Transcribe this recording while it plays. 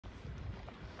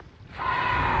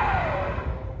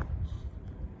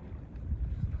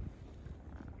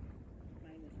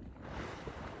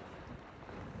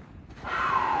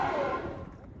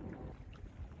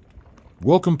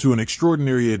Welcome to an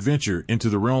extraordinary adventure into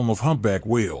the realm of humpback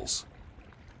whales.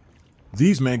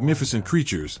 These magnificent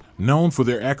creatures, known for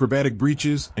their acrobatic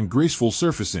breaches and graceful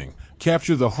surfacing,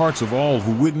 capture the hearts of all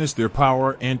who witness their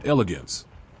power and elegance.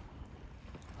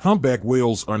 Humpback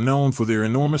whales are known for their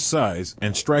enormous size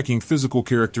and striking physical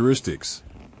characteristics.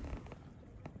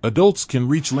 Adults can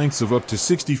reach lengths of up to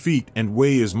 60 feet and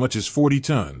weigh as much as 40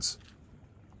 tons.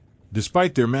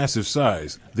 Despite their massive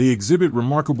size, they exhibit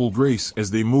remarkable grace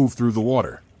as they move through the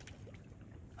water.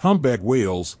 Humpback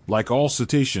whales, like all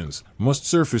cetaceans, must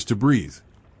surface to breathe.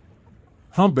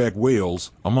 Humpback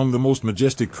whales, among the most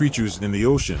majestic creatures in the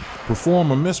ocean,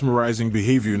 perform a mesmerizing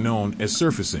behavior known as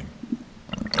surfacing.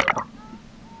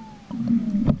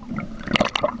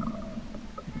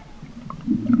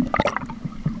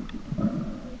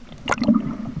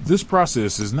 This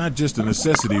process is not just a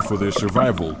necessity for their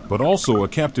survival, but also a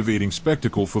captivating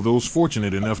spectacle for those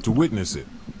fortunate enough to witness it.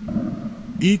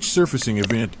 Each surfacing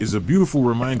event is a beautiful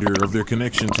reminder of their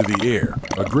connection to the air,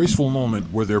 a graceful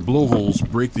moment where their blowholes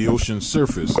break the ocean's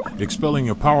surface, expelling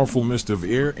a powerful mist of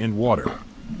air and water.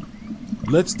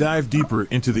 Let's dive deeper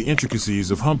into the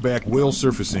intricacies of humpback whale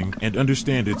surfacing and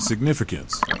understand its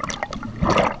significance.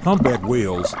 Humpback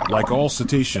whales, like all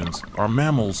cetaceans, are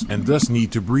mammals and thus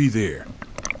need to breathe air.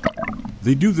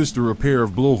 They do this through a pair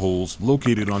of blowholes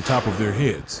located on top of their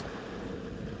heads.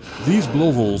 These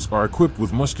blowholes are equipped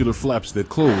with muscular flaps that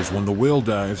close when the whale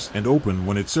dives and open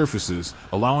when it surfaces,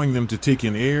 allowing them to take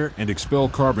in air and expel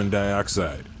carbon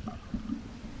dioxide.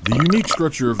 The unique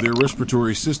structure of their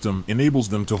respiratory system enables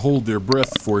them to hold their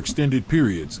breath for extended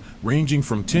periods, ranging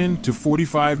from 10 to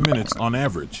 45 minutes on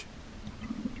average.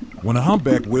 When a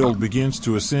humpback whale begins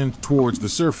to ascend towards the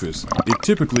surface, it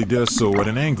typically does so at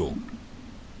an angle.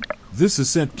 This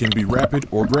ascent can be rapid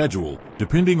or gradual,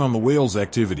 depending on the whale's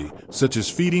activity, such as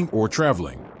feeding or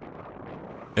traveling.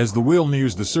 As the whale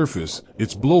nears the surface,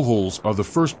 its blowholes are the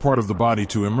first part of the body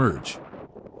to emerge.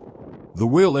 The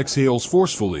whale exhales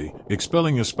forcefully,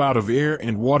 expelling a spout of air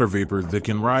and water vapor that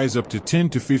can rise up to 10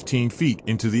 to 15 feet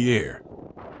into the air.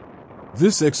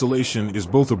 This exhalation is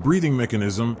both a breathing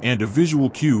mechanism and a visual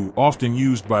cue often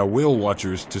used by whale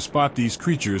watchers to spot these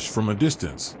creatures from a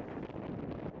distance.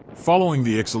 Following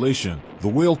the exhalation, the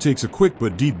whale takes a quick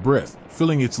but deep breath,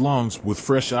 filling its lungs with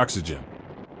fresh oxygen.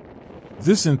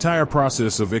 This entire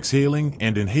process of exhaling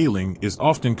and inhaling is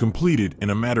often completed in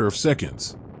a matter of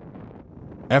seconds.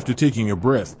 After taking a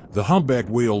breath, the humpback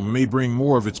whale may bring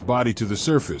more of its body to the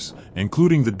surface,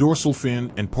 including the dorsal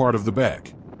fin and part of the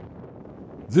back.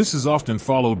 This is often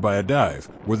followed by a dive,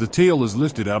 where the tail is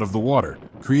lifted out of the water,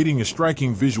 creating a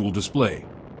striking visual display.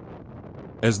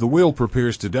 As the whale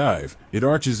prepares to dive, it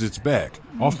arches its back,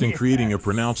 often creating a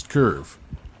pronounced curve.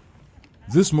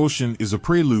 This motion is a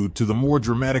prelude to the more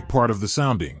dramatic part of the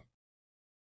sounding.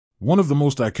 One of the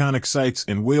most iconic sights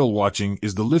in whale watching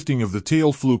is the lifting of the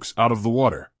tail flukes out of the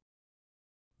water.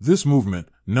 This movement,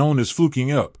 known as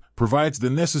fluking up, provides the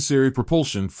necessary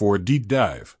propulsion for a deep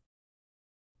dive.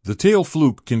 The tail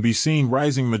fluke can be seen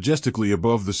rising majestically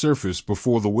above the surface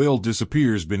before the whale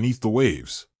disappears beneath the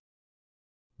waves.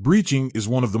 Breaching is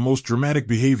one of the most dramatic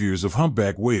behaviors of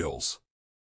humpback whales.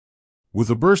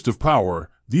 With a burst of power,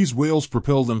 these whales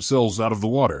propel themselves out of the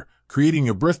water, creating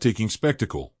a breathtaking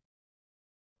spectacle.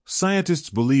 Scientists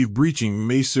believe breaching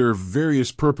may serve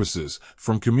various purposes,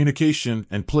 from communication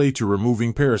and play to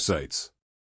removing parasites.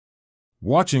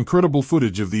 Watch incredible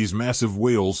footage of these massive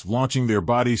whales launching their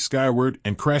bodies skyward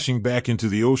and crashing back into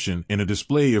the ocean in a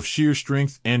display of sheer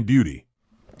strength and beauty.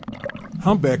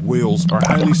 Humpback whales are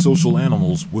highly social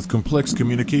animals with complex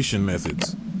communication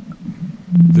methods.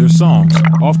 Their songs,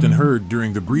 often heard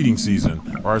during the breeding season,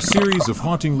 are a series of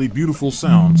hauntingly beautiful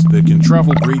sounds that can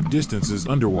travel great distances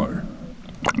underwater.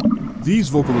 These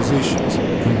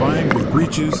vocalizations, combined with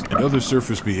breaches and other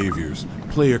surface behaviors,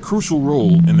 play a crucial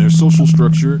role in their social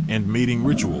structure and mating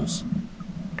rituals.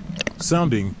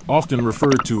 Sounding, often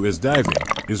referred to as diving,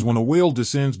 is when a whale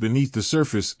descends beneath the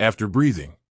surface after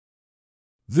breathing.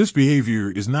 This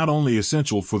behavior is not only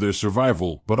essential for their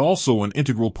survival but also an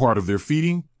integral part of their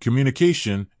feeding,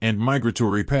 communication, and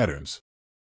migratory patterns.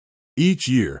 Each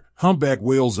year, humpback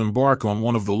whales embark on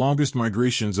one of the longest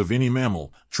migrations of any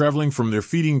mammal, traveling from their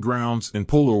feeding grounds in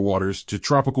polar waters to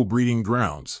tropical breeding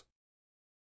grounds.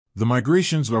 The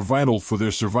migrations are vital for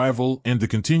their survival and the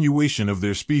continuation of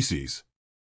their species.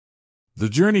 The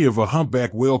journey of a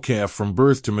humpback whale calf from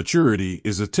birth to maturity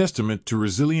is a testament to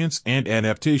resilience and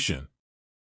adaptation.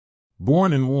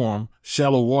 Born in warm,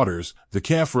 shallow waters, the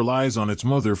calf relies on its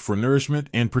mother for nourishment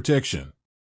and protection.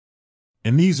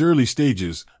 In these early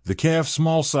stages, the calf's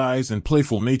small size and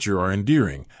playful nature are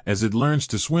endearing, as it learns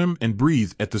to swim and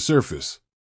breathe at the surface.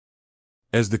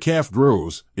 As the calf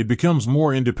grows, it becomes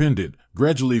more independent,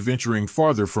 gradually venturing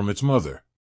farther from its mother.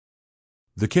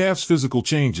 The calf's physical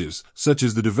changes, such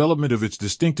as the development of its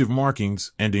distinctive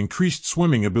markings and increased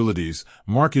swimming abilities,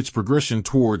 mark its progression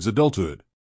towards adulthood.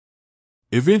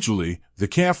 Eventually, the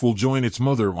calf will join its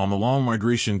mother on the long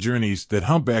migration journeys that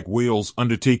humpback whales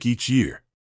undertake each year.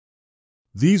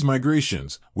 These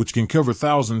migrations, which can cover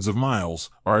thousands of miles,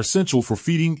 are essential for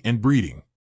feeding and breeding.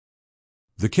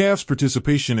 The calf's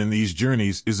participation in these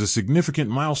journeys is a significant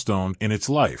milestone in its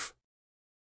life.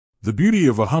 The beauty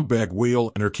of a humpback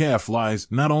whale and her calf lies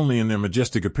not only in their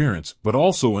majestic appearance, but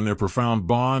also in their profound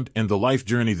bond and the life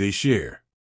journey they share.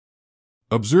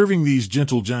 Observing these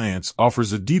gentle giants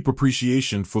offers a deep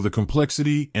appreciation for the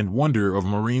complexity and wonder of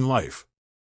marine life.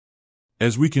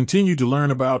 As we continue to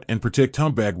learn about and protect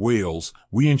humpback whales,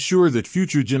 we ensure that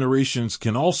future generations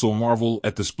can also marvel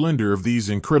at the splendor of these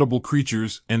incredible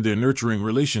creatures and their nurturing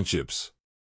relationships.